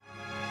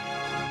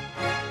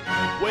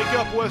Wake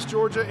up, West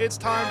Georgia. It's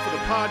time for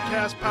the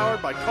podcast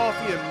powered by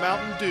Coffee and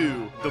Mountain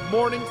Dew. The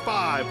Morning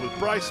Five with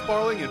Bryce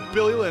Sparling and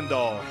Billy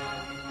Lindahl.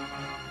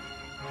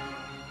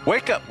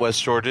 Wake up,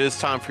 West Georgia.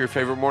 It's time for your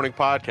favorite morning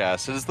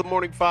podcast. It is the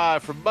Morning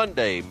Five for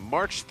Monday,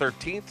 March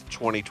 13th,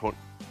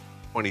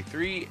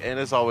 2023. And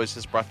as always,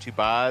 it's brought to you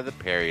by the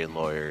Perry &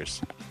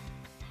 Lawyers.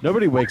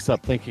 Nobody wakes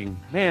up thinking,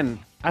 man,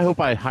 I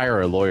hope I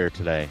hire a lawyer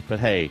today. But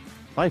hey,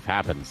 life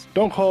happens.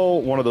 Don't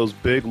call one of those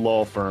big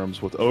law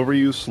firms with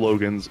overused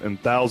slogans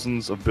and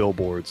thousands of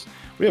billboards.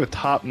 We have a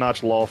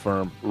top-notch law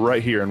firm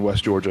right here in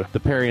West Georgia. The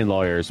Perry &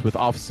 Lawyers, with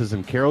offices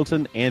in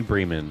Carrollton and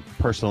Bremen,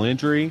 personal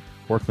injury,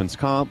 workman's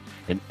comp,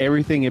 and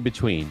everything in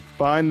between.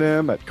 Find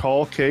them at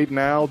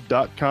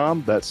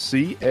callcadenow.com. That's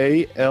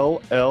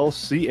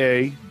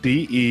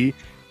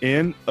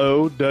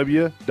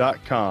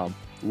CALLCADENOW.com.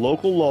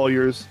 Local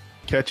lawyers,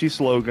 catchy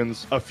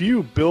slogans, a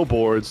few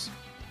billboards,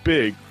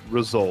 big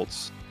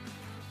results.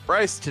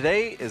 Bryce,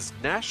 today is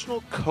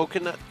National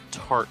Coconut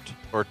Tart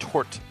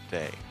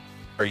Day.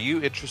 Are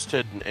you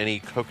interested in any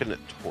coconut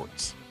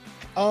torts?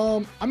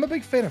 I'm a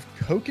big fan of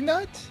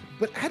coconut,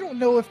 but I don't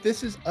know if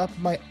this is up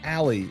my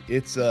alley.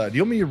 It's do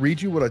you want me to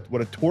read you what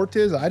a tort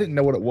is? I didn't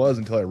know what it was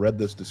until I read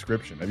this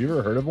description. Have you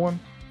ever heard of one?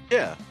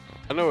 Yeah,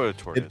 I know what a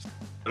tort is.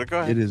 But go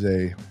ahead. It is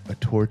a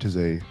tort is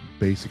a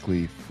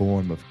basically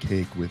form of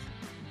cake with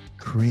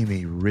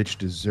creamy, rich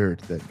dessert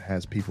that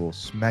has people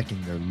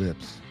smacking their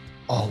lips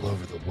all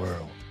over the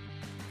world.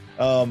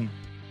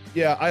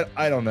 Yeah,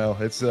 I don't know.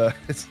 It's not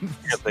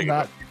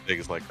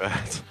things like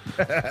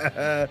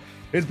that.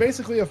 It's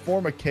basically a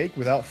form of cake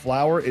without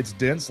flour. It's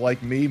dense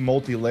like me,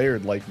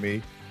 multi-layered like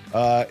me,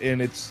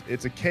 and it's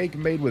a cake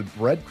made with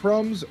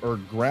breadcrumbs or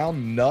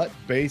ground nut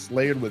base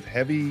layered with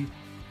heavy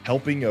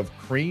helping of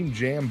cream,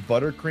 jam,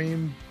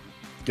 buttercream,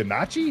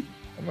 ganache. I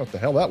don't know what the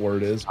hell that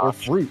word is, or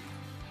fruit.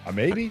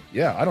 Maybe,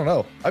 yeah, I don't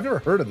know. I've never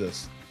heard of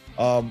this.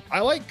 I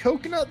like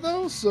coconut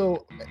though,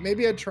 so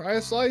maybe I'd try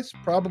a slice.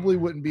 Probably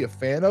wouldn't be a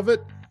fan of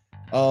it.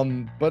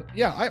 But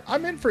yeah,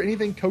 I'm in for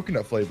anything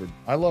coconut flavored.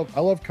 I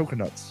love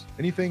coconuts.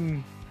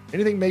 Anything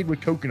made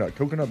with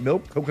coconut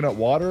milk, coconut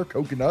water,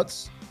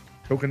 coconut,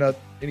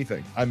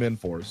 anything I'm in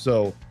for.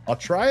 So I'll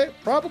try it.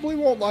 Probably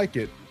won't like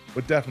it,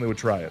 but definitely would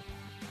try it.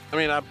 I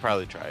mean, I'd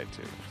probably try it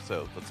too.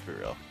 So let's be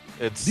real.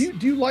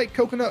 Do you like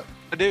coconut?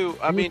 I do.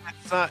 I mean,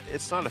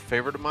 it's not a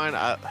favorite of mine.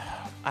 I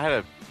had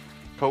a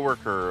former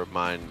coworker of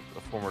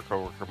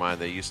mine.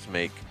 They used to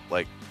make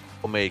like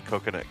homemade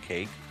coconut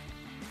cake.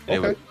 Okay.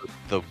 It was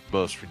the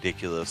most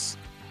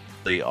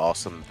ridiculously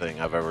awesome thing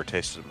I've ever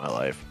tasted in my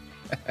life.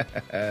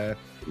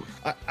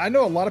 I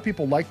know a lot of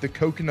people like the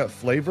coconut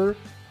flavor,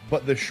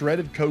 but the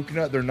shredded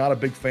coconut, they're not a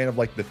big fan of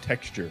like the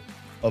texture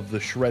of the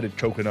shredded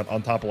coconut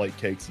on top of like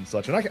cakes and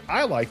such. And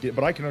I like it,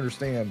 but I can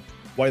understand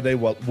why they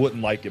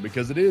wouldn't like it,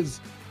 because it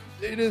is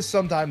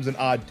sometimes an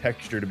odd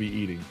texture to be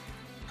eating.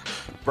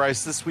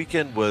 Bryce, this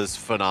weekend was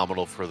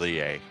phenomenal for the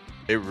Yay.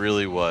 It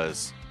really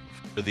was.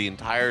 For the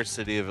entire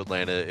city of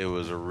Atlanta, it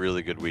was a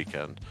really good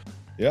weekend.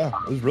 Yeah,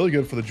 it was really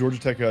good for the Georgia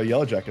Tech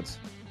Yellow Jackets.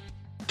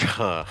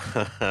 Yeah,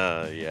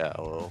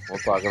 we'll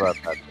talk about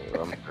that too.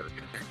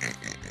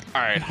 All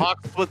right,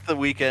 Hawks split the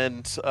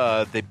weekend.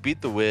 They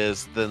beat the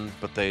Wiz,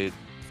 but they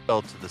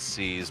fell to the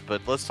C's.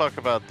 But let's talk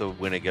about the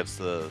win against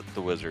the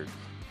Wizards.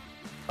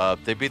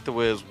 They beat the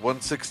Wiz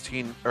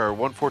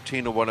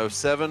 114 to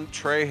 107.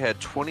 Trey had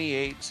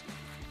 28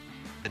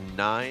 and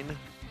 9.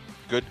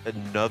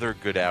 Another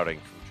good outing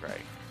from Trey.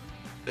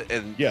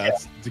 And yeah,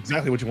 it's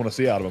exactly what you want to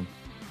see out of him.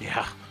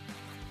 Yeah,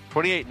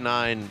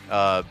 28-9,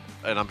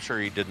 and I'm sure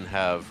he didn't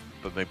have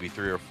but maybe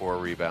 3 or 4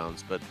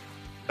 rebounds, but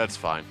that's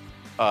fine.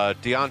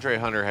 DeAndre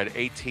Hunter had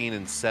 18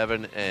 and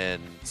 7,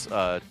 and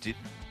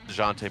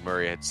DeJounte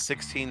Murray had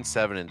 16,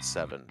 7, and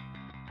 7.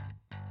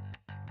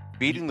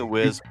 Beating the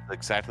Wiz is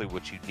exactly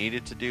what you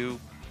needed to do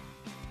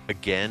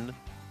again,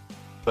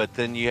 but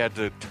then you had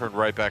to turn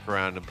right back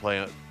around and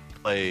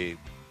play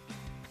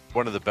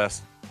one of the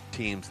best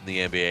teams in the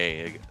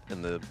NBA,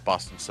 in the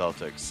Boston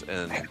Celtics,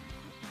 and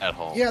at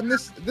home. Yeah, and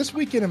this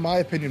weekend, in my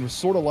opinion, was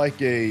sort of like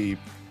a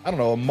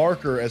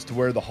marker as to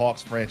where the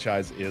Hawks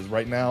franchise is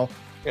right now.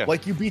 Yeah.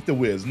 Like, you beat the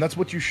Wiz, and that's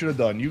what you should have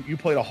done. You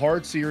played a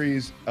hard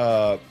series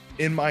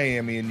in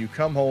Miami, and you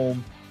come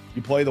home,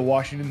 you play the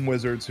Washington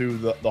Wizards, who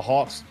the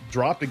Hawks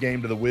dropped a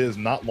game to the Wiz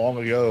not long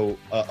ago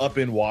up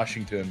in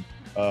Washington.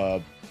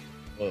 What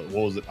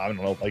was it? I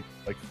don't know, like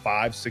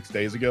 5-6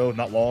 days ago,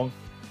 not long.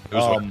 It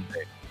was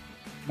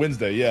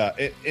Wednesday, yeah.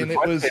 And it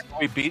was.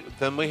 We beat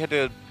them. We had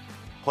to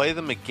play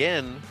them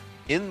again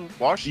in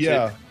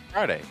Washington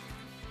Friday.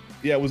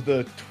 Yeah, it was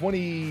the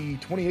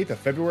 28th of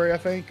February, I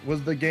think,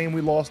 was the game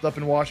we lost up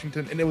in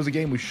Washington, and it was a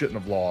game we shouldn't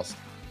have lost.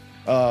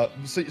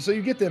 So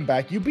you get them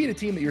back. You beat a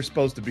team that you're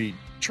supposed to beat.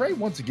 Trey,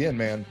 once again,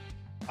 man,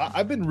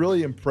 I've been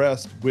really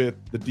impressed with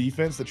the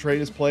defense that Trey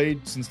has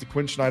played since the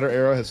Quinn Snyder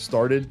era has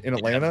started in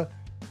Atlanta.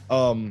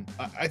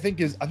 I think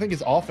his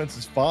offense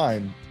is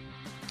fine.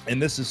 And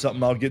this is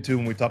something I'll get to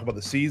when we talk about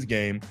the C's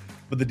game.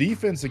 But the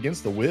defense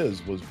against the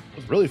Wiz was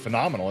really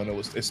phenomenal, and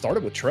it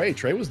started with Trey.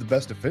 Trey was the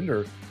best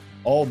defender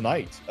all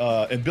night.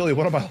 And Billy,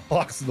 one of my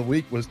locks of the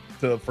week was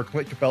for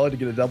Clint Capella to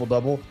get a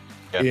double-double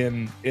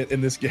in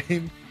this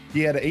game.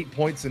 He had 8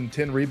 points and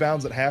 10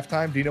 rebounds at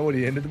halftime. Do you know what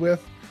he ended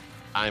with?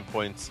 9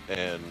 points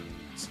and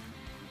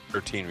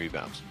 13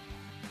 rebounds.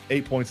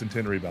 8 points and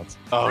 10 rebounds.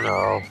 Oh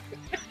no.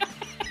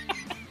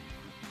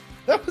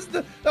 That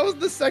was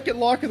the second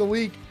lock of the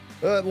week.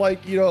 At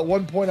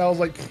one point I was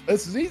like,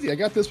 this is easy. I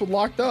got this one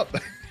locked up.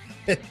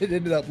 It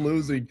ended up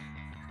losing.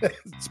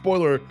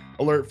 Spoiler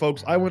alert,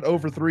 folks. I went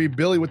over 3.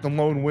 Billy with the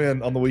lone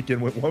win on the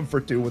weekend went 1 for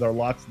 2 with our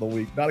locks of the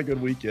week. Not a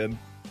good weekend.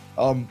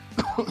 But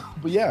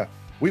yeah,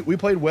 we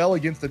played well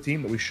against a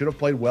team that we should have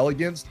played well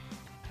against.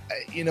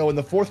 In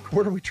the fourth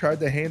quarter, we tried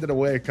to hand it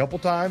away a couple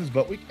times,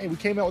 but we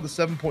came out with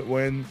a 7-point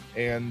win,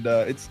 and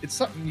it's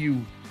something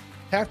you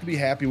have to be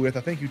happy with. I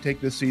think you take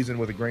this season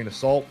with a grain of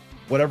salt.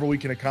 Whatever we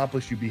can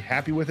accomplish, you be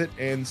happy with it,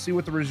 and see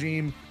what the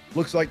regime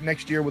looks like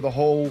next year with a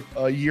whole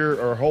year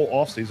or whole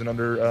offseason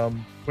under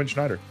Quinn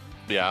Snyder.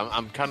 Yeah,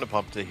 I'm kind of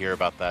pumped to hear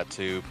about that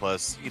too.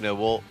 Plus,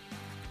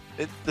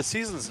 the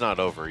season's not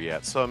over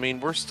yet, so I mean,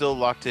 we're still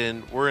locked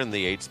in. We're in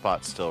the 8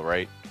 spot still,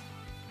 right?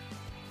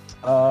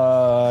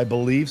 I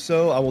believe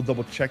so. I will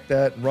double check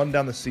that. Run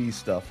down the C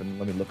stuff and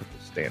let me look at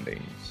the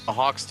standings. The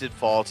Hawks did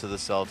fall to the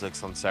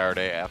Celtics on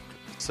Saturday after.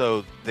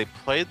 So they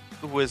played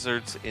the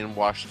Wizards in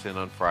Washington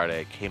on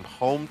Friday, came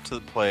home to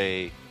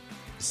play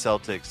the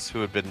Celtics, who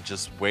had been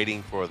just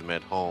waiting for them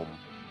at home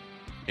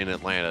in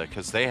Atlanta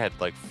because they had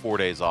like 4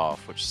 days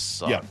off, which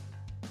sucked.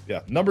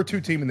 Yeah. Number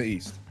 2 team in the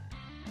East.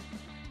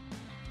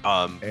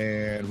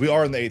 And we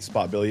are in the 8th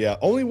spot, Billy. Yeah.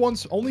 Only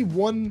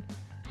one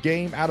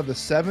game out of the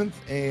 7th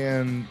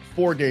and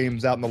 4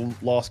 games out in the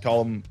loss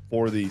column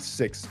for the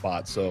 6th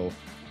spot. So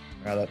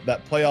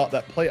that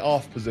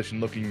playoff position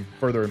looking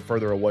further and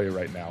further away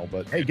right now.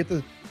 But hey,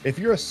 if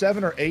you're a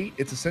 7 or 8,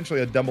 it's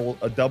essentially a double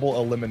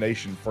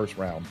elimination first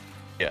round.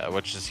 Yeah,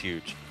 which is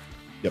huge.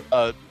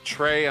 Yep.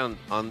 Trey on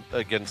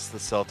against the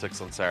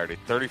Celtics on Saturday,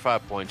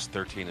 35 points,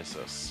 13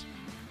 assists.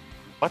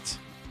 What?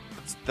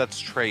 That's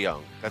Trey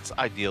Young. That's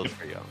ideal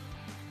Trey Young.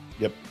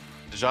 Yep.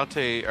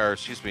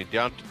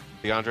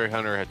 DeAndre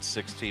Hunter had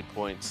 16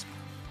 points.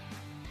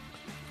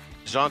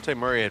 DeJounte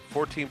Murray had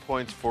 14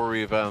 points, 4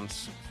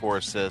 rebounds, 4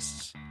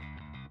 assists.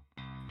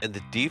 And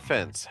the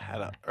defense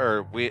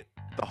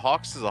the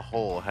Hawks as a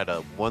whole had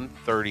a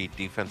 130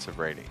 defensive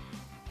rating,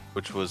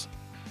 which was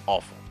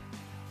awful.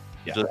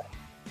 Yeah. Just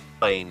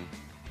plain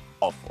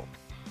awful.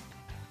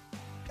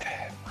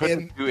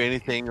 Couldn't do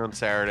anything on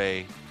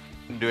Saturday.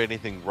 Couldn't do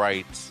anything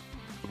right.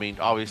 I mean,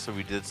 obviously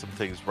we did some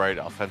things right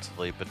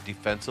offensively, but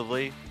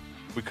defensively,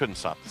 we couldn't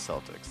stop the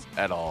Celtics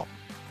at all.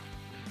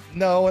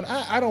 No, and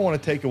I don't want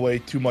to take away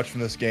too much from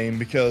this game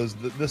because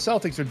the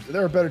Celtics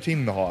they're a better team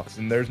than the Hawks,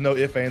 and there's no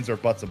ifs, ands, or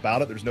buts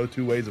about it. There's no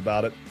two ways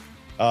about it.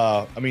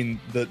 I mean,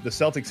 the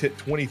Celtics hit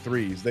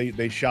 23s.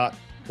 They shot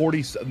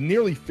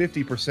nearly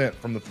 50%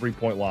 from the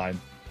 3-point line.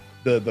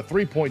 The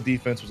 3-point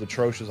defense was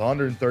atrocious.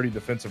 130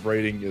 defensive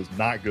rating is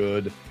not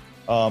good.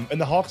 And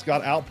the Hawks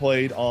got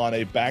outplayed on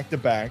a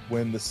back-to-back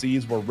when the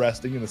C's were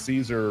resting, and the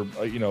C's are,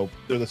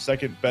 they're the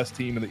second best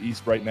team in the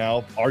East right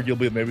now,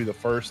 arguably maybe the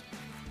first.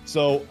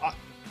 So,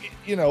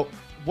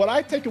 what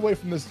I take away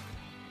from this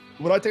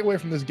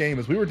game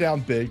is we were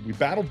down big, we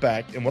battled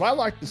back, and what I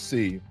like to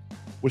see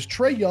was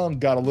Trey Young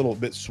got a little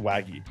bit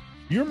swaggy.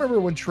 You remember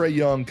when Trey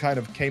Young kind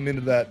of came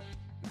into that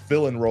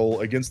villain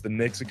role against the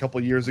Knicks a couple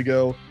of years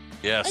ago?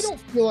 Yes. I don't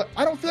feel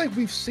like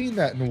we've seen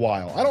that in a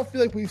while. I don't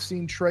feel like we've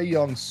seen Trey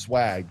Young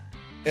swag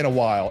in a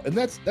while, and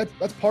that's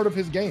part of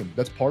his game.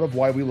 That's part of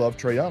why we love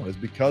Trey Young, is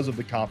because of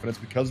the confidence,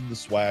 because of the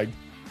swag,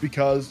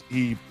 because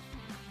he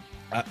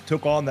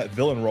took on that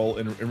villain role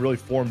and really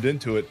formed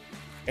into it.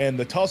 And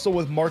the tussle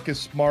with Marcus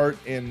Smart,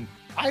 and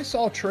I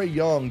saw Trey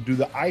Young do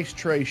the ice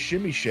tray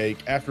shimmy shake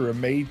after a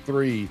made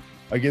 3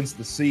 against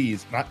the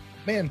C's.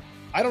 And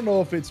I don't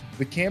know if it's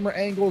the camera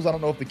angles. I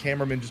don't know if the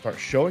cameramen just aren't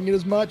showing it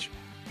as much,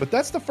 but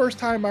that's the first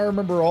time I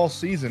remember all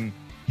season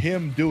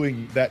him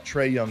doing that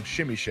Trey Young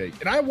shimmy shake.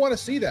 And I want to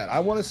see that. I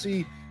want to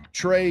see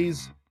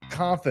Trey's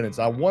confidence.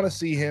 I want to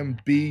see him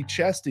be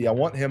chesty. I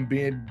want him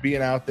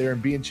being out there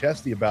and being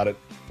chesty about it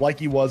like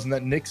he was in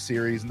that Knicks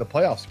series in the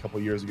playoffs a couple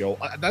of years ago.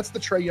 That's the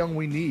Trey Young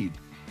we need.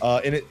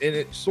 And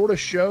it sort of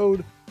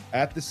showed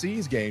at the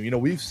C's game.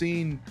 We've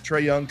seen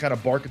Trey Young kind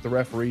of bark at the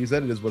referees.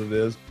 That it is what it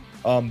is.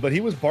 But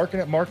he was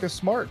barking at Marcus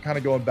Smart, kind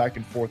of going back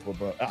and forth with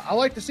him. I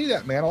like to see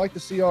that, man. I like to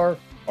see our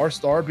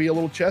star be a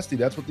little chesty.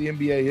 That's what the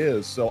NBA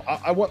is. So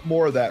I want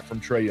more of that from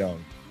Trey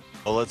Young.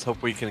 Well, let's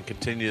hope we can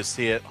continue to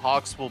see it.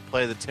 Hawks will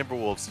play the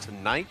Timberwolves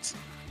tonight.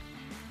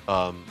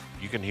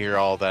 You can hear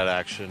all that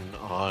action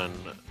on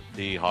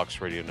the Hawks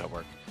Radio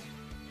Network.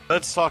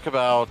 Let's talk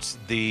about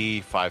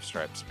the Five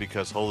Stripes,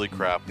 because holy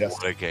crap, yes.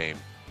 What a game.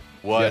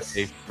 What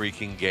a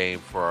freaking game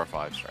for our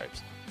Five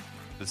Stripes.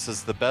 This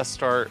is the best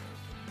start.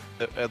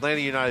 Atlanta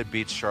United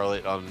beats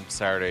Charlotte on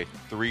Saturday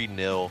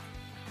 3-0.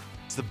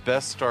 It's the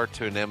best start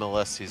to an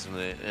MLS season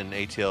in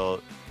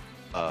ATL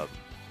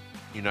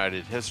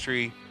United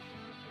history.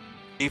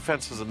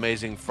 Defense was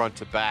amazing front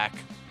to back.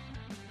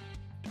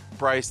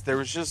 Bryce,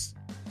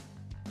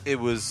 it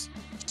was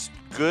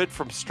good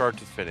from start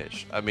to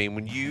finish. I mean,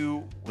 when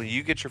you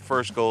get your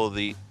first goal of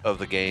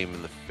the game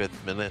in the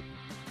 5th minute,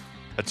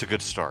 that's a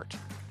good start.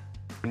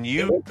 When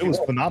It was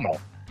phenomenal.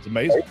 It's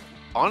amazing.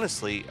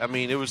 Honestly, I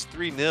mean, it was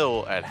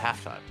 3-0 at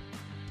halftime.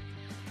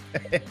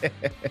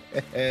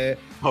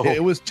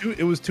 It was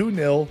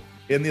 2-0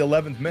 in the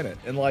 11th minute,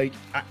 and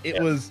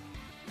it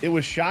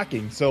was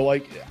shocking. So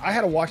I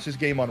had to watch this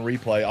game on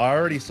replay. I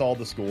already saw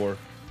the score,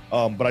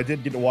 but I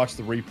did get to watch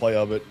the replay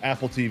of it.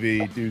 Apple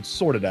TV, dude,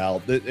 sort it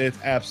out. It's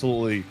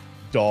absolutely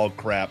dog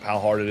crap how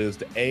hard it is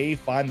to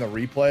find the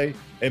replay.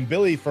 And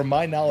Billy, from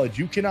my knowledge,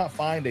 you cannot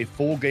find a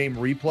full game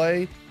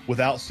replay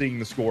without seeing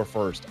the score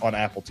first on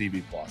Apple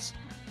TV Plus.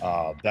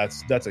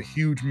 That's a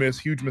huge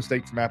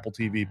mistake from Apple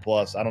TV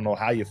Plus. I don't know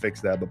how you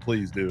fix that, but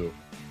please do.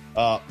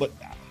 But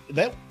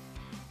that,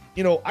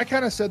 I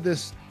kind of said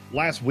this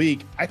last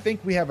week. I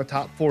think we have a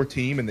top 4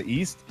 team in the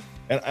East,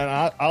 and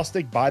I'll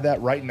stick by that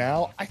right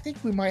now. I think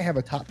we might have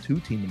a top 2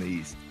 team in the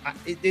East.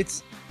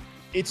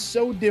 It's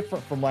so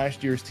different from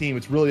last year's team.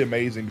 It's really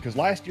amazing because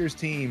last year's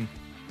team,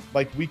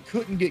 we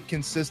couldn't get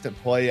consistent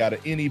play out of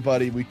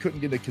anybody. We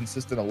couldn't get a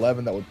consistent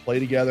 11 that would play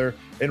together.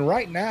 And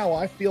right now,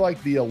 I feel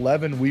like the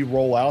 11 we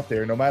roll out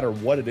there, no matter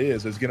what it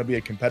is going to be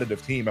a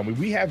competitive team. I mean,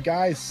 we have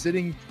guys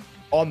sitting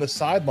on the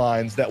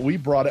sidelines that we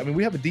brought. I mean,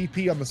 we have a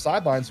DP on the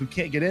sidelines who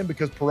can't get in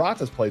because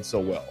Parata's played so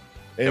well.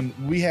 And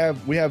we have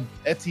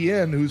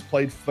Etienne, who's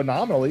played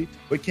phenomenally,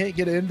 but can't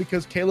get in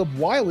because Caleb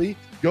Wiley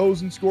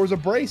goes and scores a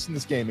brace in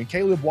this game. And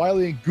Caleb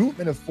Wiley and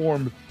Gutman have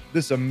formed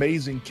this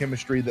amazing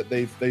chemistry that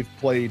they've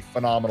played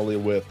phenomenally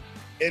with.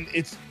 And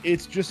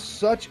it's just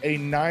such a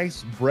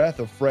nice breath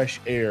of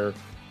fresh air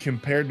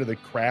compared to the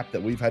crap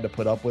that we've had to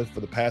put up with for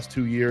the past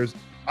 2 years.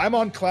 I'm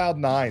on cloud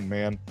 9,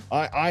 man.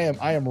 I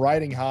am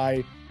riding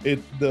high.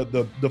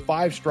 The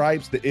 5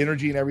 stripes, the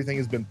energy and everything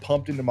has been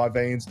pumped into my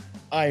veins.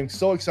 I am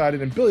so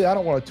excited. And Billy, I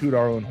don't want to toot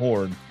our own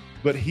horn,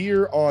 but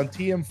here on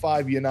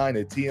TM5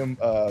 United,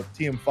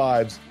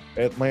 TM5's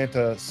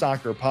Atlanta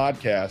Soccer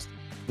Podcast,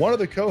 one of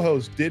the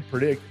co-hosts did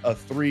predict a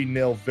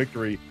 3-0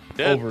 victory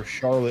over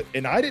Charlotte.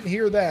 And I didn't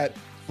hear that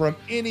from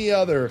any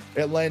other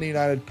Atlanta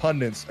United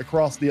pundits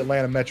across the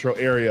Atlanta metro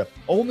area.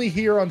 Only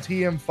here on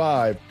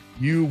TM5,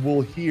 you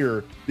will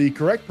hear the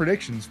correct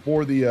predictions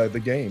for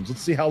the games.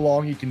 Let's see how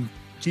long you can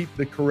keep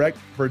the correct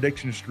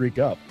prediction streak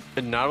up.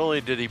 And not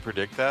only did he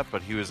predict that,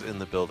 but he was in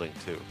the building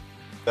too.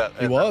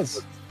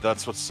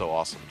 That's what's so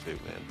awesome too,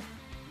 man.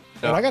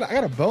 And I got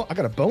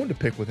a bone to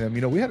pick with him.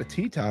 We had a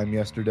tea time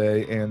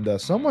yesterday,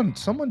 and someone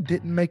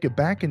didn't make it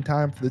back in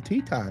time for the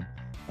tea time.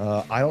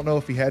 I don't know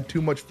if he had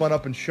too much fun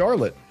up in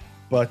Charlotte,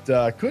 but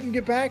couldn't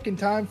get back in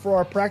time for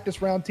our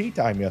practice round tea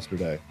time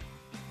yesterday.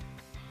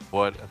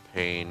 What a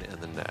pain in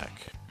the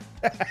neck.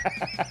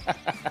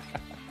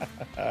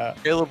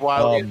 Caleb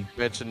Wiley, as you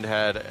mentioned,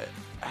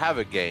 have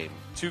a game.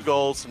 2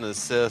 goals and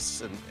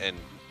assists, and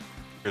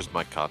here's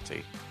Mike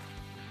Conti.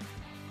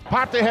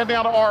 Popped the head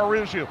down to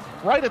Araujo.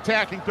 Right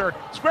attacking third.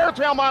 Square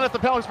tail on at the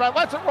penalty spot.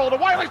 Lets it roll to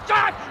Wiley.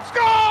 Shot!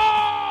 Score!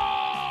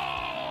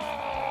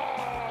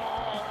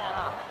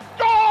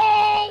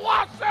 Goal!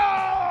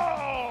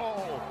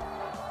 Lasso!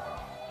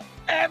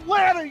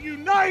 Atlanta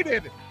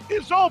United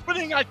is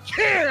opening a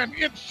can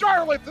in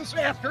Charlotte this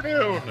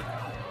afternoon.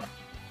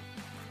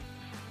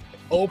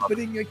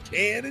 Opening a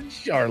can in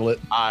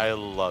Charlotte. I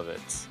love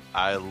it.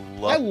 I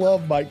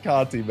love Mike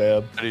Conti,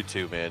 man. I do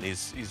too, man.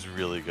 He's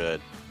really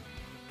good.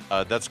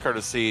 That's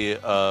courtesy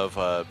of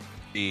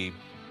the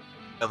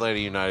Atlanta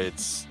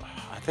United's,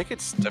 I think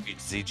it's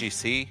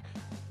WZGC.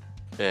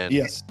 And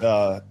yes,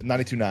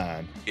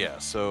 92.9. Yeah,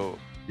 so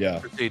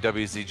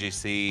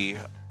WZGC,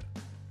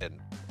 and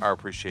our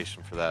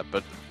appreciation for that.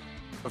 But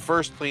the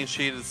first clean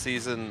sheet of the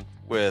season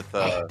with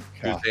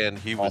Guzan,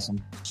 he was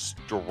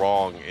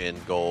strong in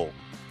goal.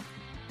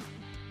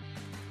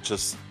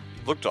 Just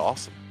looked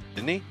awesome,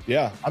 didn't he?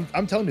 Yeah,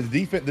 I'm telling you,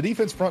 the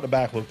defense front to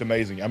back looked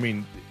amazing. I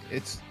mean,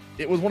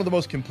 it was one of the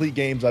most complete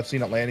games I've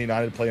seen Atlanta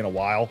United play in a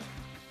while.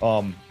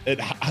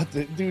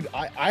 Dude,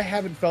 I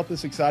haven't felt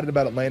this excited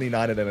about Atlanta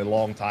United in a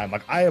long time.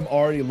 I am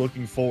already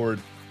looking forward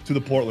to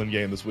the Portland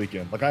game this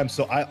weekend. I'm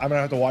gonna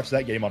have to watch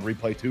that game on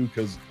replay too,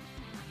 because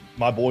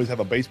my boys have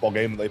a baseball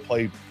game that they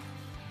play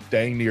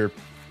dang near.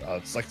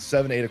 It's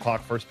 7, 8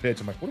 o'clock first pitch.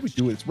 I'm like, what are we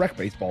doing? It's rec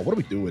baseball. What are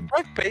we doing?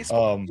 Rec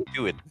baseball. What are you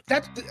doing?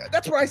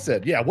 That's what I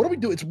said. Yeah, what do we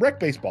do? It's rec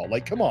baseball.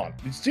 Come on,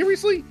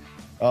 seriously.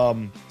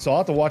 So I'll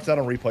have to watch that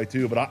on replay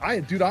too. But I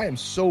am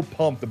so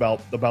pumped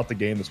about the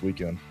game this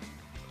weekend.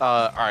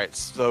 All right,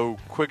 so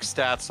quick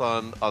stats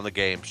on the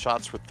game.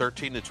 Shots were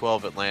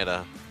 13-12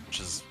 Atlanta, which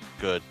is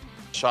good.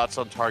 Shots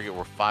on target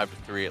were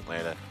 5-3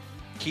 Atlanta.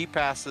 Key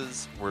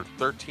passes were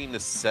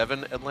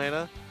 13-7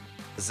 Atlanta.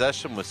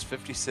 Possession was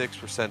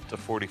 56% to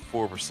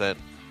 44%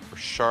 for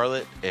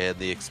Charlotte, and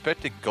the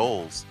expected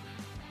goals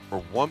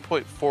were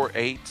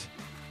 1.48 to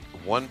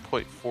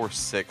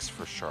 1.46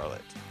 for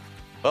Charlotte.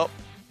 Well,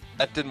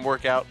 that didn't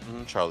work out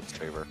in Charlotte's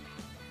favor.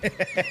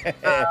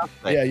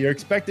 Yeah, your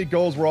expected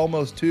goals were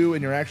almost 2,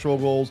 and your actual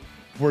goals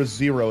for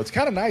 0. It's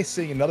kind of nice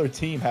seeing another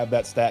team have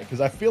that stat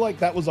because I feel like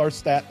that was our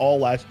stat all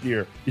last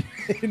year.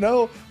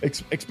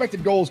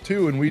 Expected goals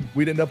too, and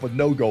we'd end up with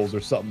no goals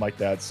or something like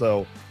that.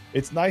 So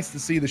it's nice to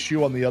see the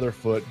shoe on the other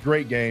foot.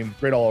 Great game,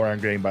 great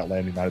all-around game by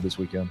Atlanta United this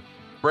weekend.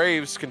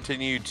 Braves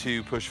continue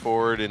to push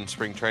forward in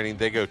spring training.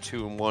 They go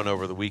 2-1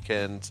 over the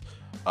weekend.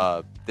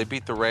 They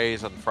beat the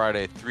Rays on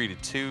Friday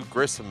 3-2.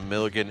 Grissom,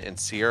 Milligan, and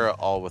Sierra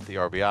all with the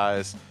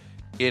RBIs.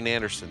 Ian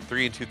Anderson,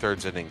 3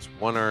 2/3 innings,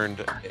 1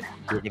 earned,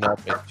 given up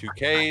in 2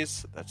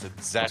 Ks. That's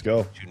exactly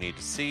what you need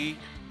to see.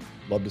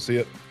 Love to see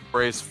it.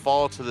 Braves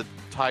fall to the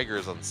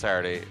Tigers on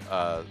Saturday,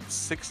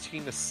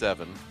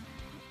 16-7.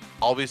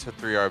 Albies had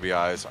 3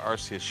 RBIs.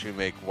 Arceus,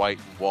 Shoemake, White,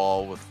 and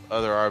Wall with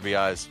other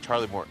RBIs.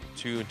 Charlie Morton,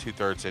 2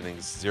 2/3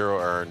 innings, 0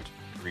 earned,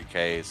 3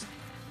 Ks.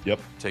 Yep.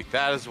 Take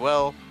that as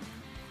well.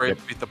 Braves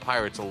beat the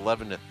Pirates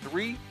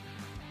 11-3.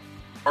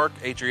 Mark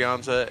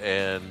Adrianza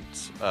and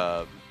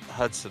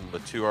Hudson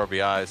with 2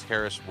 RBIs.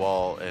 Harris,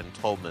 Wall, and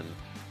Tolman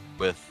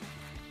with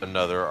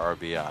another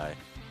RBI.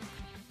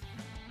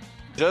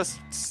 Just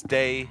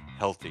stay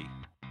healthy.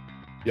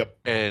 Yep.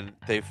 And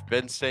they've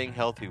been staying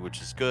healthy,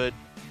 which is good.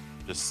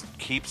 Just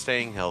keep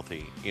staying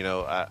healthy.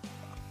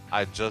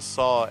 I just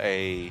saw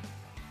a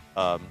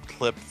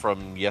clip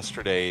from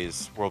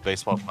yesterday's World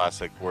Baseball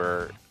Classic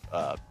where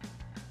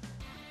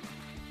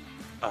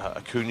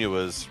Acuna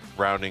was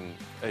rounding.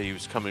 He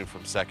was coming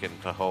from second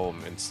to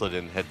home and slid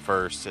in head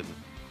first. And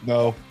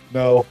No.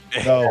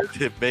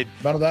 it made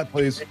None of that,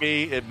 please.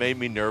 it made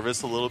me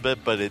nervous a little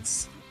bit, but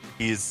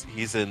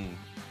he's in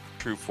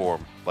true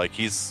form. Like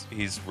he's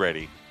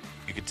ready.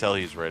 You can tell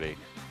he's ready.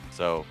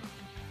 So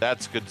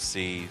that's good to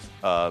see.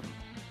 I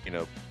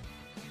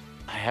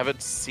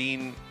haven't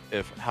seen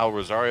how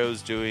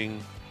Rosario's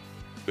doing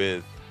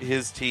with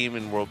his team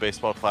in World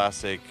Baseball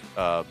Classic.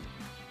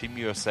 Team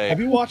USA. Have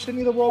you watched any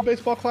of the World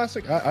Baseball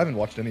Classic? I haven't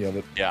watched any of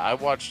it. Yeah, I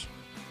watched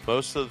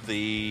most of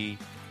the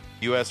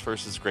U.S.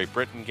 versus Great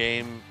Britain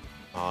game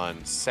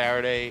on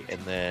Saturday, and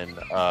then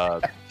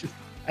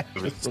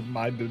just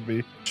reminded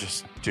me.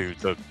 Just dude,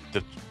 the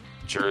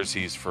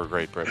jerseys for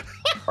Great Britain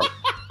are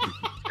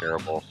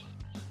terrible.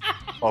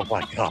 Oh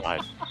my god,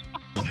 like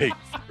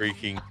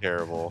freaking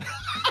terrible.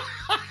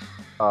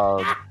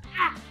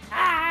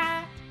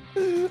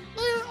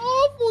 They're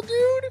awful,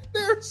 dude.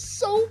 They're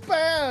so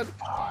bad.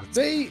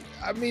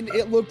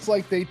 It looks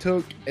like they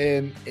took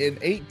an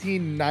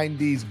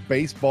 1890s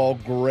baseball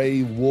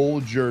gray wool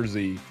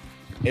jersey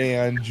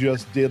and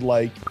just did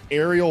like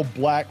Arial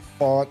black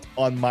font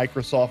on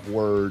Microsoft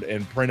Word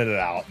and printed it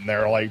out. And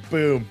they're like,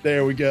 boom,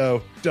 there we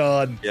go.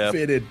 Done. Yep.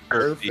 Fitted.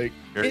 Perfect.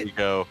 There you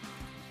go.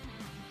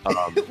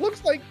 It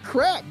looks like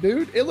crap,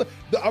 dude.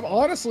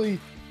 Honestly,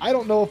 I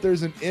don't know if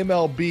there's an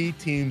MLB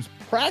team's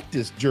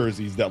practice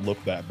jerseys that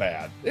look that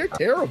bad. They're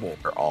terrible.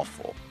 They're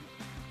awful.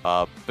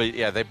 But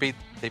yeah, they beat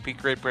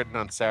Great Britain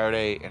on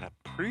Saturday, and I'm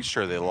pretty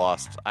sure they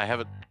lost.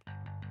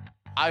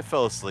 I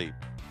fell asleep.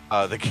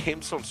 The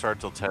games don't start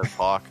till 10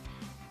 o'clock.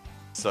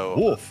 So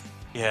Wolf.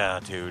 Yeah,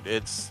 dude,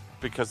 it's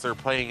because they're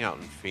playing out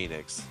in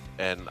Phoenix,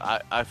 and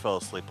I fell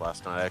asleep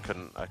last night. I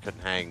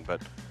couldn't hang,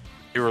 but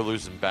they were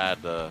losing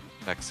bad to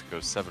Mexico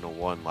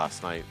 7-1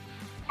 last night.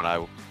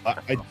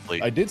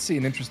 I did see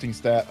an interesting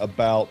stat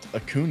about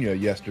Acuna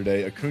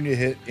yesterday. Acuna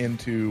hit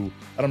into,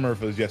 I don't remember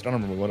if it was yesterday, I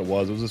don't remember when it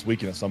was this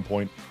weekend at some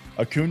point.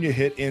 Acuna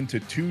hit into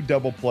 2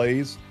 double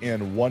plays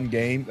in one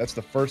game. That's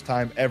the first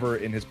time ever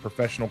in his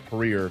professional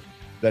career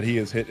that he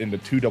has hit into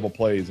 2 double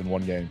plays in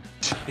one game.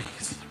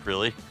 Jeez,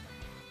 really?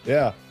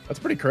 Yeah, that's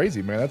pretty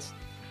crazy, man. That's,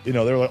 they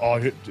were like, oh,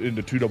 hit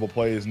into 2 double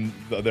plays, and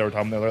they were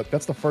talking,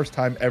 that's the first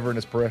time ever in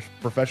his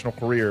professional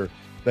career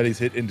that he's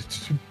hit into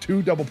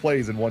 2 double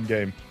plays in one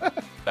game.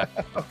 That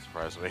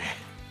surprised me.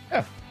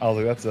 Yeah, I was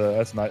like,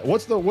 that's nice.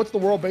 What's the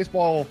World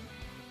Baseball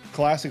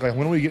Classic like?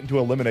 When do we get into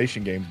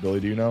elimination games, Billy?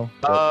 Do you know?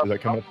 Is that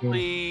coming up soon?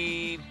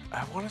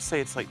 I want to say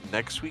it's like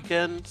next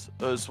weekend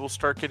as we'll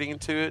start getting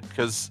into it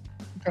because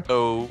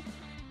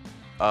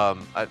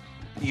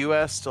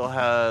U.S. still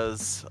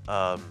has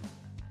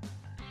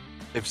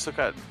they've still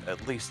got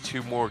at least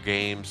 2 more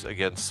games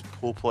against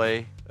pool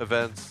play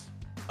events,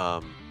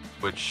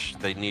 which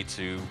they need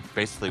to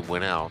basically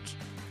win out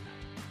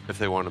if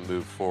they want to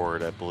move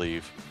forward, I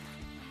believe,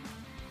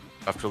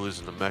 after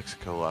losing to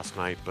Mexico last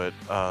night. But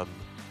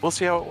we'll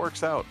see how it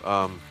works out.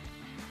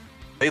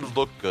 They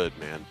look good,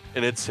 man,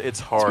 and it's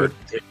hard.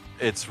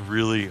 It's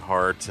really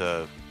hard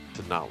to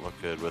not look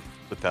good with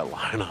that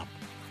lineup.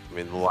 I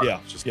mean, the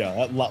lineup's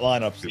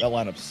that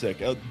lineup's sick.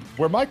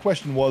 Where my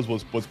question was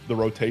the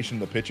rotation,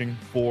 the pitching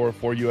for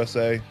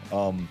USA.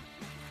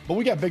 But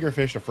we got bigger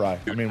fish to fry.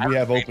 I mean, we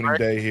have opening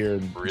day here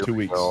in really 2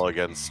 weeks. Well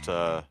against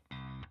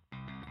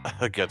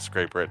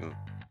Great Britain.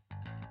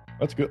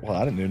 That's good. Well,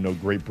 I didn't even know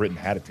Great Britain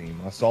had a team.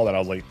 When I saw that, I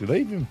was like, do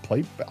they even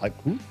play? Like,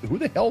 who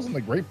the hell's in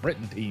the Great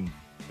Britain team?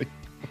 Like,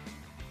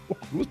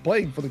 who's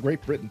playing for the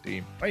Great Britain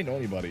team? I didn't know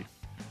anybody.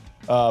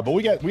 But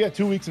we got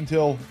 2 weeks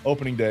until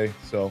opening day,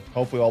 so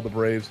hopefully all the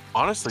Braves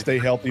honestly stay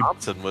healthy.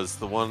 Thompson was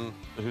the one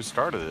who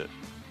started it.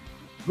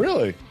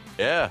 Really?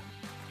 Yeah.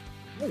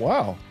 Oh,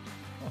 wow.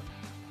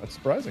 That's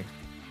surprising.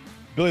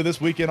 Billy,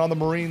 this weekend on the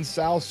Marine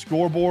South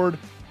Scoreboard,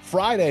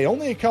 Friday,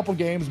 only a couple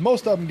games.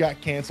 Most of them got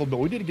canceled, but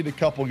we did get a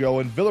couple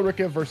going. Villa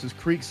Rica versus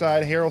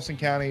Creekside, Haralson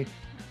County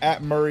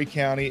at Murray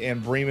County,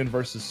 and Bremen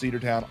versus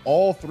Cedartown.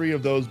 All three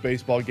of those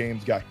baseball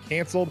games got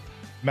canceled.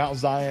 Mount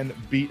Zion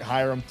beat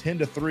Hiram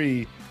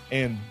 10-3,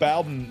 and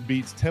Bowden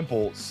beats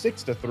Temple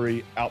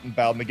 6-3 out in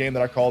Bowden, the game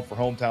that I called for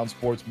Hometown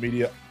Sports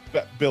Media.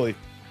 Billy,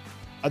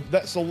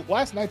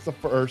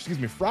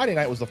 Friday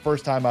night was the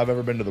first time I've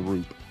ever been to the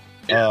Roop.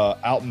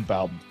 Out in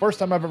Bowden. First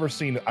time I've ever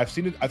seen it. I've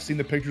seen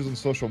the pictures on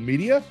social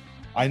media.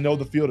 I know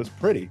the field is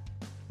pretty,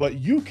 but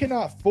you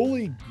cannot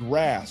fully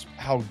grasp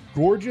how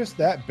gorgeous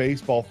that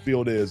baseball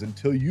field is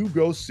until you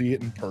go see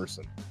it in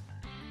person.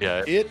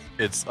 Yeah,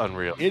 it's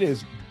unreal. It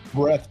is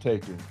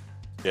breathtaking.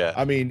 Yeah,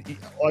 I mean,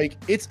 like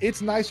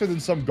it's nicer than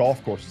some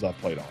golf courses I've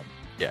played on.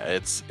 Yeah,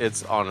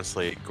 it's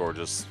honestly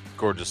gorgeous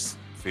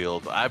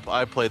field.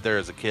 I played there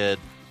as a kid.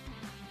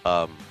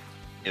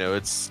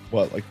 It's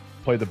what, like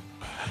play the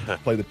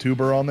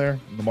tuba on there,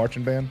 the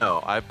marching band?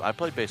 No, I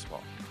played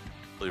baseball.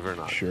 Believe it or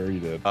not. Sure you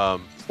did.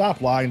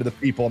 Stop lying to the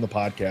people on the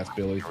podcast,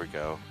 Billy. Here we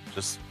go.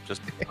 Just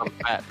I'm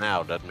fat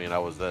now doesn't mean I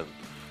was then.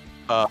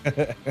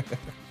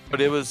 But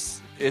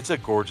it's a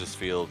gorgeous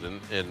field,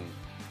 and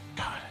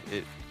God,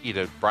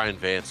 Brian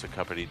Vance and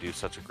company do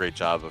such a great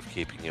job of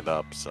keeping it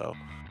up. So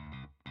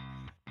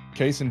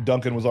Kason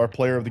Duncan was our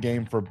player of the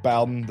game for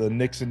Bowden, the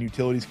Nixon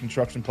Utilities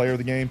Construction player of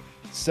the game.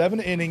 7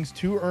 innings,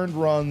 2 earned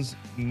runs,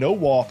 no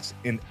walks,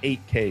 and 8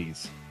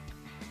 Ks.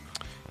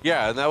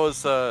 Yeah, and that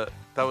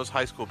was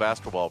high school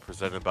basketball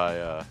presented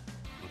by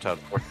Hometown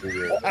Sports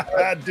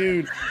Media.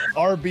 Dude,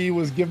 RB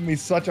was giving me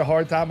such a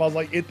hard time. I was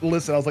like, it's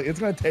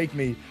going to take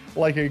me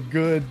like a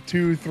good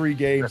 2-3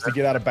 games to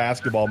get out of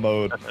basketball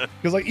mode.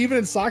 Because like even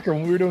in soccer,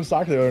 when we were doing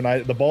soccer the other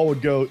night, the ball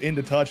would go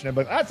into touch and I'd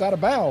be like, that's out of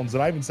bounds.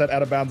 And I even said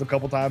out of bounds a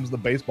couple times in the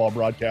baseball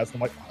broadcast.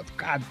 I'm like, oh,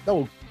 God,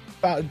 no.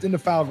 It's in the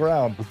foul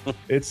ground.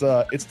 It's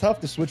tough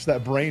to switch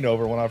that brain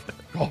over when I've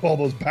called all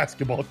those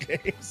basketball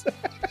games.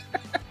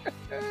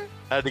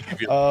 I had to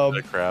give you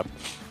that crap.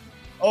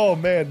 Oh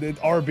man,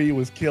 RB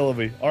was killing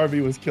me.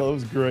 RB was killing. It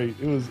was great.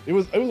 It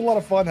was a lot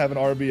of fun having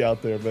RB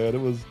out there, man.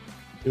 It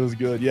was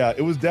good. Yeah,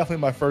 it was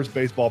definitely my first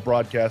baseball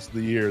broadcast of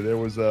the year. It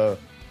was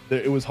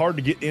hard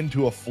to get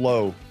into a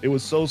flow. It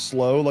was so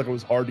slow, like it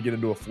was hard to get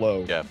into a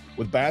flow. Yeah.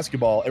 With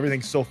basketball,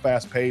 everything's so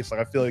fast paced.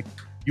 Like I feel like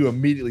you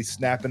immediately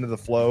snap into the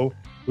flow.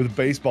 With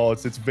baseball,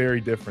 it's very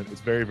different. It's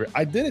very, very.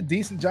 I did a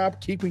decent job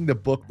keeping the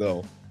book,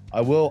 though.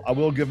 I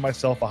will give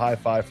myself a high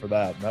five for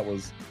that. And that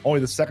was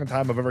only the second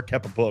time I've ever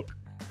kept a book,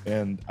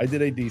 and I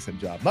did a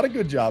decent job. Not a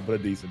good job, but a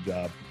decent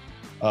job.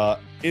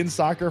 In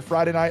soccer,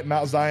 Friday night,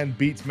 Mount Zion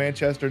beats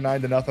Manchester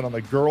 9-0 on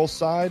the girls'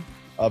 side.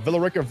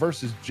 Villa Rica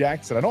versus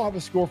Jackson. I don't have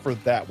a score for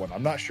that one.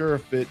 I'm not sure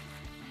if it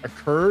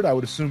occurred. I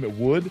would assume it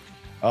would,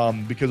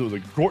 because it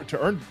was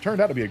turned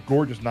out to be a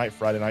gorgeous night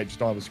Friday night. Just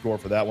don't have a score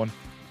for that one.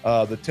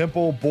 The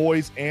Temple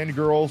boys and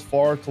girls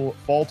fall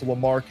to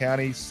Lamar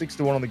County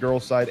 6-1 on the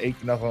girls' side,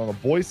 8-0 on the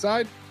boys'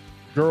 side.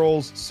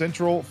 Girls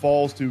Central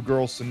falls to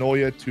girls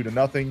Sonoya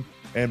 2-0,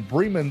 and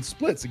Bremen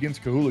splits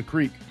against Kahula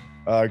Creek.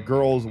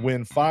 Girls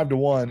win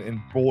 5-1,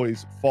 and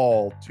boys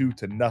fall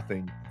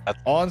 2-0.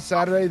 On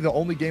Saturday, the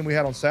only game we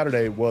had on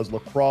Saturday was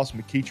Lacrosse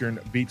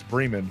McEachern beats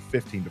Bremen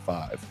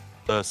 15-5.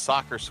 The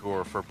soccer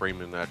score for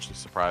Bremen actually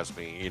surprised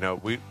me.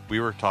 We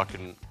were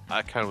talking.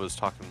 I kind of was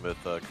talking with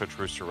Coach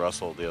Rooster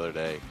Russell the other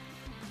day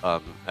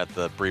at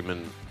the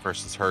Bremen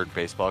versus Herd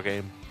baseball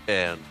game,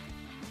 and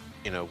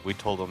I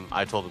told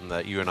him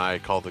that you and I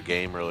called the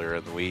game earlier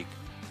in the week,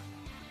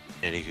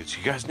 and he goes,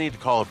 "You guys need to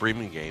call a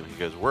Bremen game." He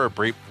goes,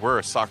 "We're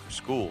a soccer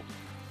school,"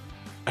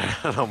 and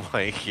I'm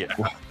like, "Yeah."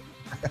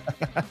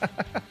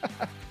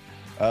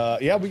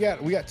 Yeah, we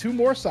got 2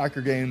 more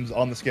soccer games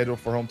on the schedule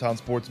for Hometown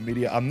Sports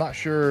Media. I'm not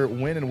sure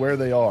when and where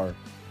they are,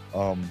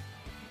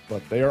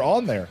 but they are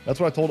on there.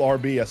 That's what I told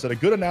RB. I said a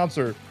good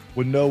announcer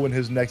would know when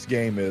his next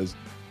game is.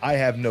 I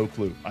have no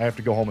clue. I have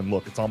to go home and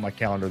look. It's on my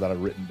calendar that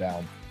I've written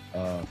down.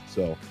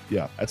 So,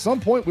 yeah, at some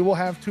point we will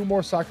have 2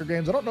 more soccer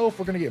games. I don't know if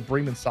we're going to get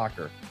Bremen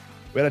soccer.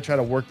 We had to try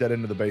to work that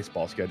into the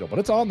baseball schedule, but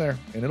it's on there,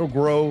 and it'll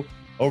grow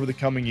over the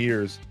coming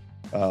years.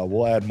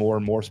 We'll add more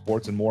and more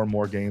sports and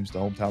more games to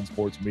Hometown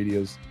Sports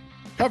Media's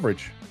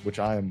coverage, which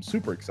I am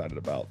super excited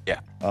about. Yeah.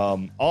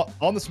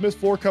 On the Smith's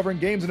floor, covering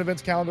games and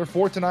events calendar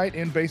for tonight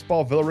in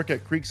baseball: Villa Rica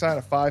at Creekside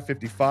at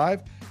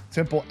 5:55,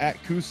 Temple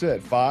at Coosa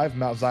at 5,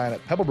 Mount Zion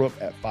at Pebblebrook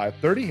at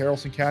 5:30,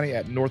 Haralson County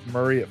at North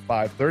Murray at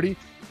 5:30,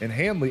 and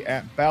Hanley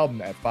at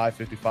Bowden at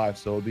 5:55.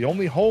 So the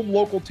only home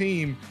local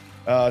team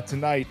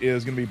tonight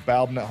is going to be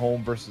Bowden at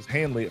home versus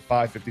Hanley at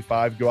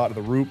 5:55. Go out to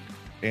the Roop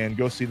and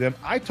go see them.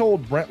 I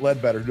told Brent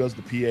Ledbetter, who does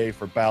the PA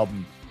for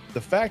Bowden, the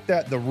fact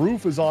that The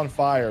Roof is on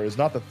Fire is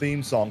not the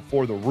theme song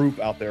for the Roof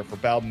out there for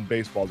Bowden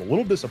baseball is a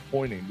little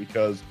disappointing,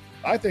 because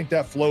I think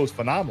that flows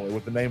phenomenally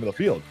with the name of the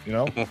field,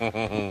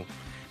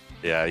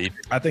 Yeah,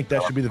 I think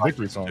that should be the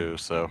victory song. Too,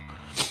 so.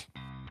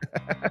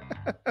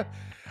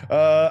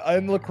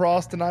 In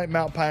lacrosse tonight,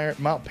 Mount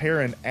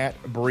Perrin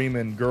at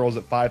Bremen, girls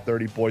at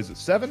 5:30, boys at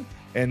 7,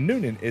 and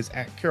Noonan is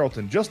at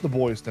Carrollton. Just the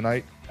boys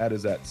tonight. That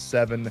is at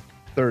 7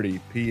 10:30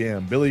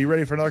 p.m. Billy, you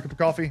ready for another cup of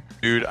coffee?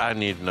 Dude, I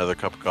need another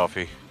cup of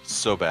coffee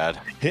so bad.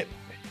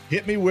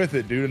 Hit me with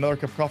it, dude. Another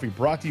cup of coffee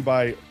brought to you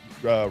by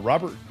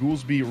Robert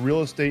Goolsby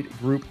Real Estate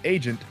Group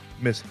agent,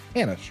 Miss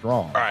Hannah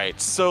Strawn. All right,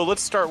 so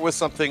let's start with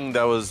something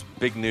that was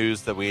big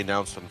news that we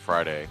announced on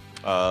Friday.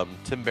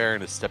 Tim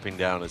Barron is stepping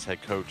down as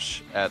head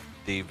coach at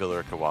the Villa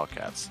Rica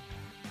Wildcats.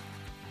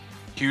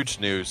 Huge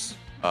news.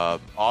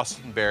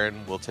 Austin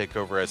Barron will take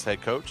over as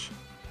head coach.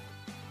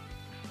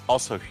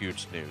 Also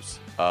huge news.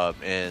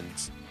 And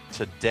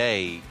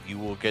today you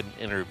will get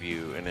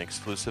an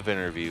exclusive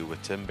interview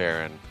with Tim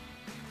Barron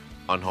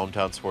on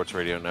Hometown Sports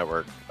Radio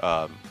Network.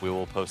 We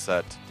will post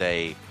that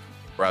today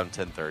around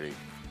 10:30.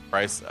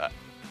 Bryce,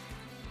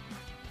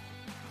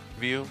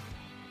 view.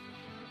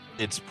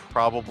 It's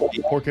probably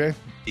 4K?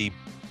 the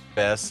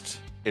best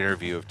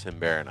interview of Tim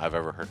Barron I've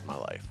ever heard in my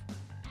life.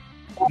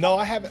 No,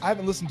 I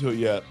haven't listened to it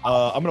yet.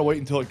 I'm gonna wait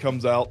until it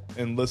comes out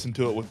and listen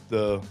to it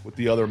with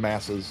the other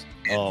masses.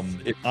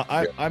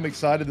 I'm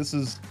excited. This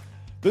is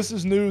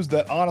news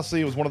that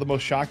honestly was one of the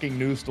most shocking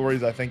news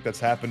stories I think that's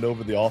happened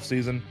over the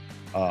offseason.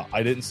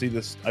 I didn't see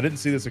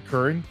this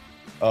occurring.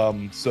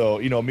 So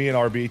me and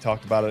RB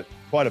talked about it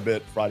quite a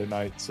bit Friday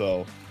night.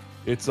 So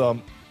it's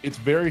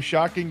very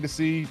shocking to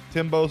see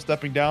Timbo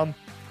stepping down.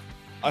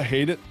 I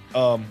hate it.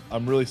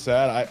 I'm really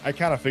sad. I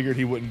kind of figured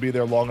he wouldn't be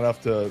there long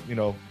enough to,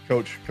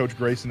 coach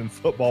Grayson in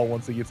football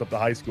once he gets up to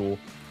high school.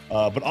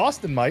 But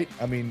Austin might.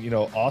 I mean,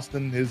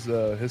 Austin,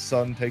 his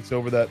son takes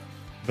over that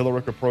Villa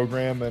Rica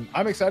program, and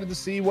I'm excited to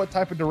see what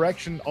type of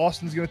direction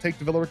Austin's going to take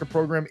the Villa Rica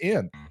program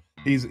in.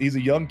 He's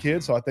a young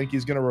kid, so I think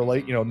he's going to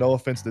relate. No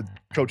offense to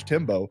Coach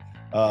Timbo,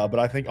 but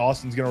I think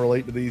Austin's going to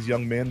relate to these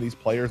young men, these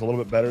players, a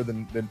little bit better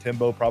than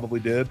Timbo probably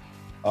did.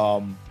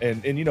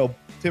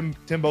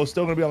 Timbo's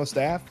still going to be on the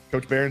staff.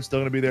 Coach Barron's still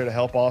going to be there to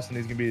help Austin.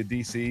 He's going to be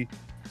a DC.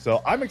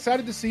 So I'm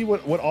excited to see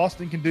what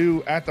Austin can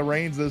do at the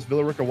reins of this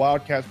Villa Rica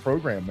Wildcats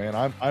program,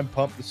 man. I'm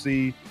pumped to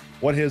see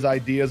what his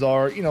ideas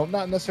are,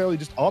 not necessarily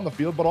just on the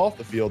field, but off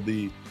the field.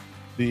 The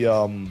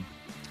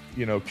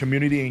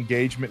community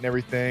engagement and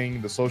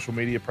everything, the social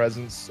media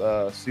presence,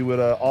 see what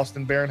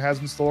Austin Barron has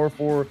in store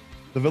for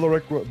the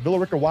Villa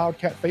Rica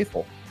Wildcat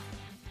faithful.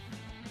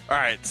 All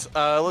right,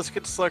 let's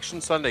get to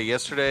Selection Sunday.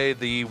 Yesterday,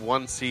 the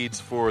 1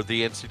 seeds for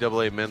the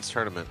NCAA men's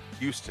tournament,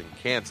 Houston,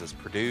 Kansas,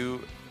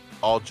 Purdue,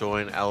 all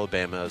join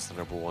Alabama as the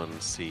number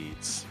 1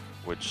 seeds,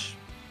 which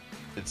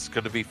it's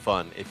going to be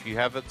fun. If you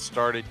haven't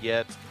started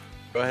yet,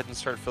 go ahead and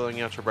start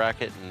filling out your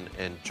bracket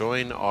and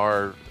join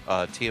our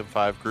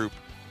TM5 group.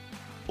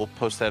 We'll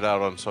post that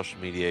out on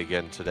social media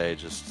again today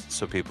just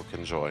so people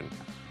can join.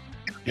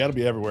 You got to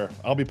be everywhere.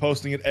 I'll be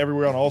posting it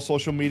everywhere on all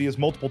social medias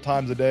multiple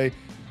times a day.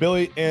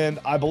 Billy, and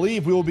I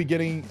believe we will be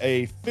getting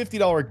a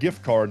 $50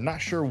 gift card. Not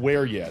sure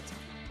where yet,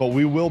 but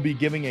we will be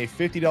giving a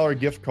 $50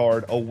 gift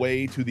card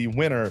away to the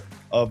winner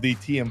of the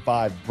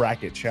TM5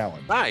 bracket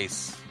challenge.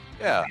 Nice.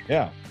 Yeah.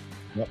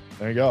 Yep,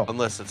 there you go.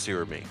 Unless it's you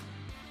or me.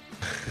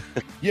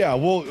 Yeah,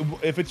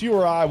 if it's you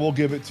or I, we'll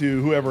give it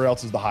to whoever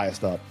else is the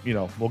highest up.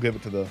 We'll give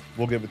it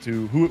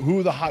to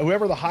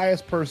whoever the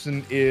highest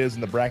person is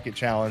in the bracket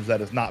challenge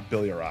that is not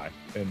Billy or I.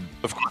 And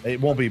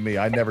it won't be me.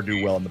 I never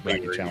do well in the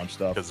bracket challenge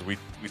stuff because we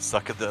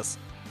suck at this.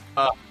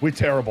 We're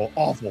terrible,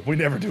 awful. We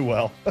never do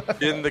well.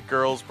 In the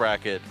girls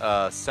bracket,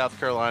 South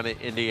Carolina,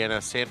 Indiana,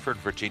 Stanford,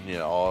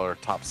 Virginia, all are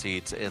top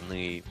seeds in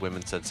the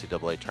women's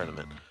NCAA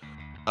tournament.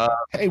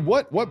 Hey,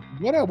 what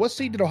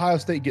seed did Ohio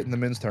State get in the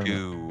men's tournament?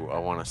 2, I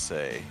want to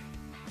say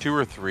 2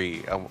 or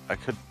 3. I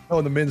could. Oh,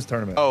 in the men's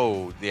tournament.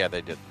 Oh, yeah,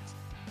 they didn't.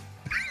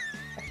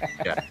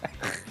 Yeah,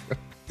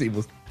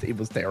 team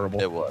was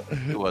terrible. It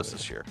was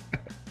this year.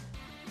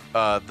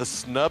 The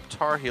snub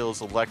Tar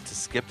Heels elect to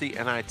skip the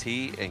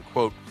NIT and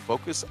quote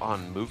focus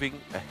on moving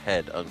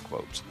ahead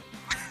unquote.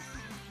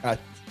 I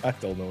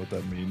don't know what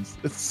that means.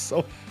 It's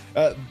so.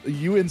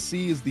 UNC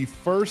is the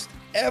first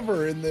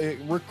ever in the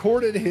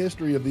recorded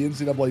history of the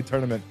NCAA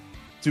tournament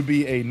to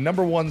be a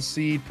number 1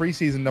 seed,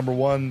 preseason number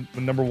one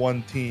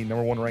ranked team,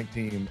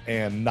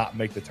 and not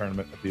make the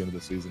tournament at the end of the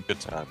season. Good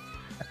time.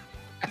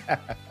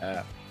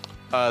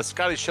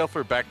 Scotty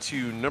Scheffler back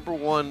to number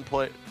 1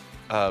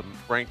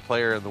 ranked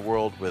player in the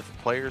world with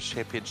Players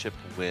Championship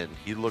win.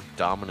 He looked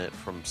dominant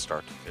from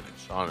start to finish.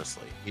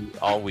 Honestly, he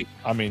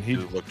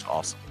looked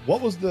awesome.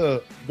 What was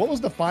the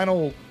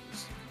final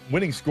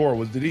winning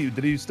score?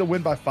 Did he still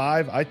win by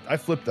 5? I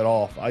flipped it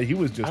off. He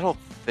was just. I don't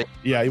think.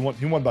 Yeah, he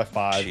won by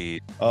 5. Geez.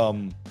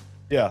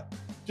 Yeah,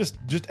 just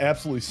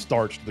absolutely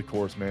starched the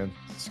course, man.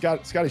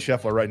 Scotty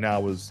Scheffler right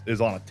now is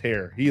on a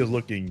tear. He is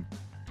looking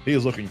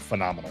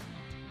phenomenal.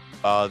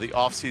 The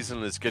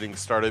offseason is getting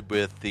started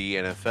with the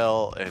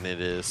NFL, and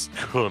it is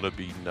going to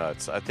be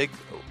nuts. I think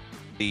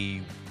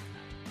the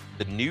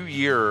new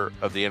year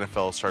of the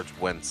NFL starts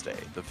Wednesday,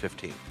 the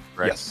 15th,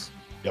 right? Yes.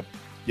 Yep.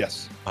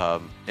 Yes.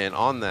 And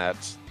on that,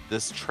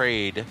 this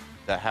trade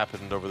that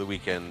happened over the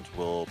weekend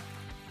will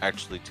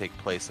actually take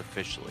place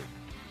officially.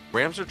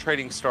 Rams are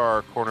trading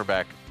star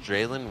cornerback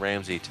Jalen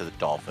Ramsey to the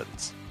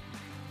Dolphins.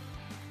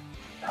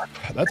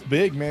 That's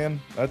big, man.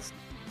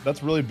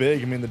 that's really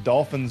big. I mean, the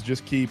Dolphins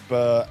just keep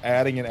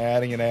adding and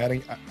adding and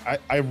adding.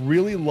 I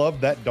really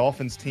love that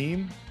Dolphins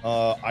team.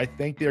 I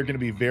think they're going to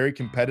be very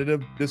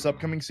competitive this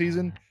upcoming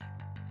season.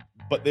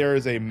 But there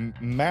is a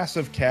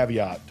massive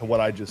caveat to what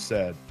I just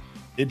said.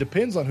 It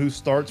depends on who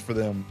starts for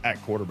them at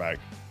quarterback.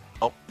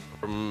 Oh,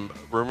 from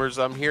rumors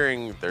I'm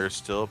hearing, there's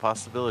still a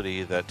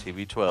possibility that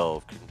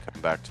TB12 can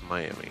come back to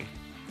Miami.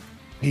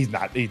 He's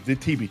not. The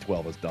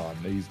TB12 is done.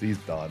 He's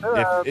done.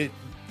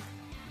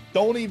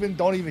 Don't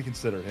even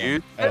consider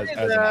him as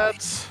an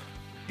option.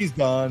 He's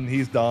done.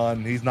 He's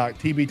done. He's not.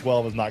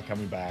 TB12 is not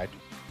coming back.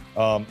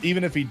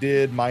 Even if he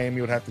did,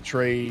 Miami would have to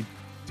trade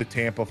to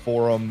Tampa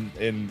for him,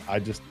 and I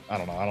don't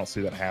know. I don't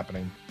see that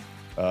happening.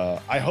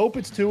 I hope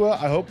it's Tua.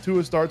 I hope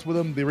Tua starts with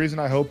him. The reason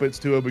I hope it's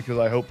Tua because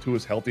I hope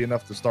Tua's healthy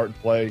enough to start and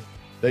play.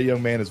 That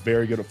young man is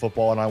very good at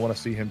football, and I want to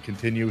see him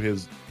continue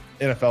his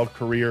NFL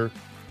career.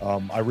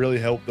 I really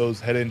hope those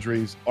head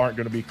injuries aren't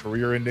going to be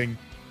career-ending,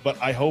 but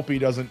I hope he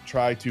doesn't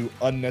try to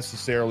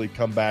unnecessarily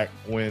come back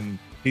when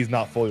he's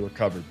not fully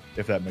recovered,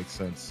 if that makes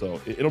sense.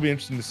 So it'll be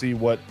interesting to see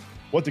what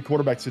the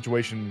quarterback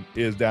situation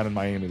is down in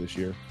Miami this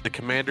year. The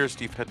Commanders'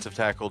 defensive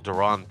tackle,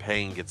 Daron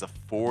Payne, gets a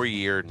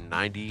 4-year,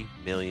 $90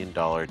 million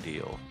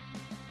deal.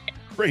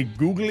 Great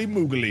googly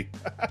moogly.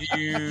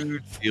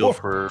 Huge deal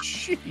for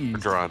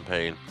Daron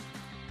Payne.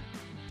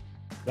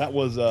 That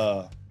was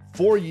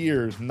 4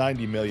 years,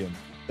 $90 million.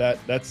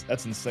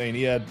 That's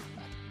insane.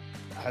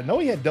 I know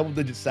he had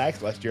double-digit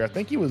sacks last year. I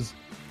think he was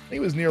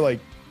near I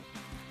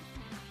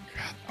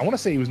want to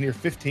say he was near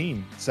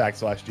 15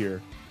 sacks last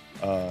year.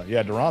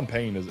 Daron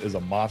Payne is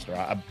a monster.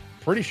 I'm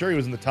pretty sure he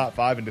was in the top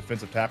 5 in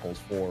defensive tackles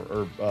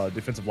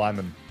defensive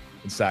linemen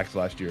in sacks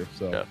last year.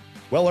 So yeah.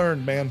 Well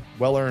earned, man.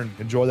 Well earned.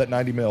 Enjoy that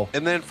 $90 million.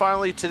 And then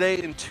finally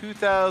today in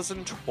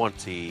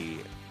 2020,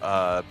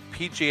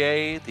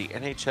 PGA, the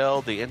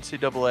NHL, the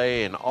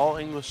NCAA, and all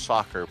English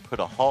soccer put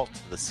a halt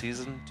to the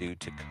season due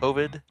to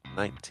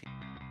COVID-19.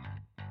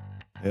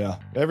 Yeah,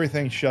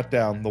 everything shut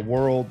down.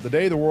 The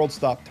day the world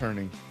stopped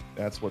turning.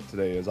 That's what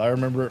today is. I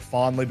remember it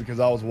fondly because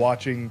I was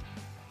watching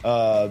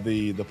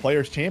the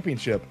Players'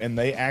 Championship, and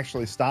they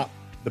actually stopped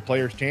the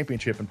Players'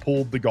 Championship and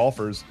pulled the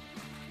golfers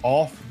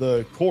off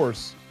the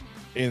course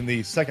in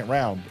the second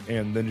round,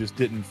 and then just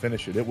didn't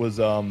finish it. It was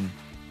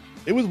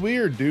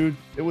weird, dude.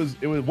 It was.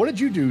 What did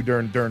you do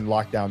during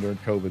lockdown during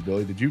COVID,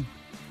 Billy?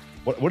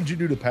 What did you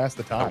do to pass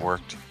the time? I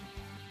worked.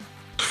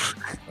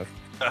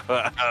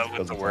 I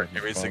went to work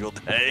every single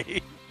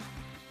day.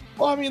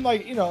 Well, I mean,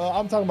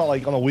 I'm talking about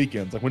on the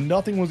weekends, when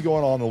nothing was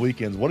going on the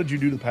weekends. What did you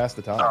do to pass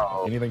the time?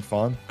 Anything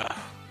fun?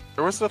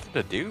 There was nothing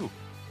to do.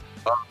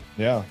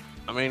 Yeah.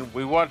 I mean,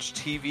 we watched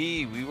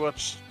TV. We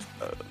watched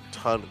a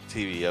ton of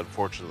TV,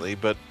 unfortunately,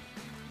 but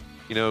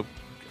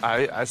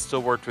I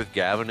still worked with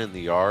Gavin in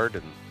the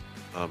yard,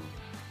 and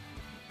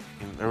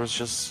it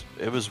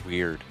was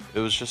weird. It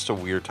was just a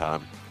weird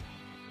time.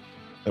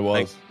 It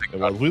was.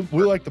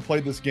 We like to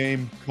play this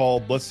game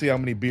called Let's See How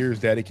Many Beers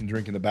Daddy Can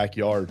Drink in the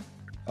Backyard.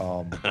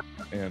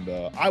 And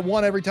I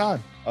won every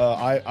time.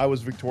 I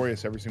was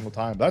victorious every single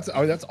time. That's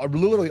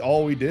literally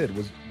all we did.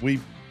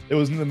 It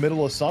was in the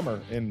middle of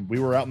summer, and we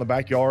were out in the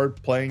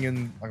backyard playing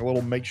in a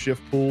little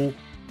makeshift pool,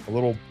 a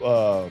little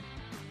a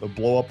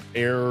blow up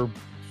air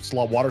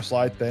water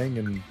slide thing,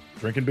 and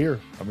drinking beer.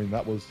 I mean,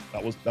 that was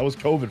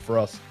COVID for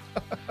us.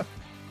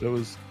 It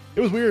was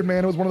weird,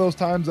 man. It was one of those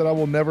times that I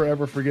will never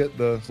ever forget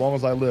as long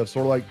as I live.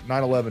 Sort of like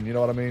 9/11, you know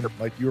what I mean?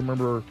 Like, you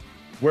remember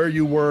where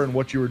you were and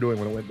what you were doing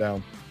when it went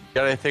down.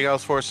 Got anything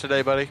else for us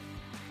today, buddy?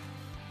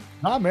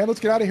 Nah, man. Let's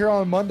get out of here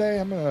on Monday.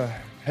 I'm gonna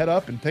head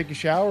up and take a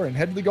shower and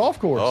head to the golf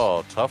course.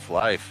 Oh, tough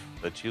life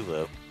that you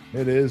live.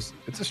 It is.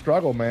 It's a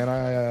struggle, man.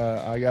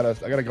 I got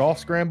a golf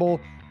scramble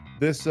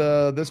this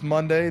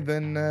Monday.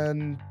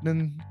 Then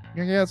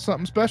you got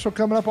something special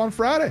coming up on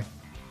Friday.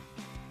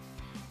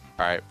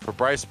 All right. For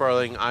Bryce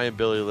Sparling, I am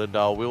Billy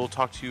Lindahl. We will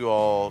talk to you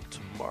all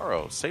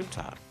tomorrow, same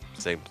time,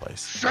 same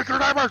place. Shake your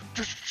neighbors!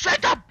 Just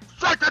shake them!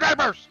 Shake your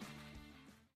neighbors!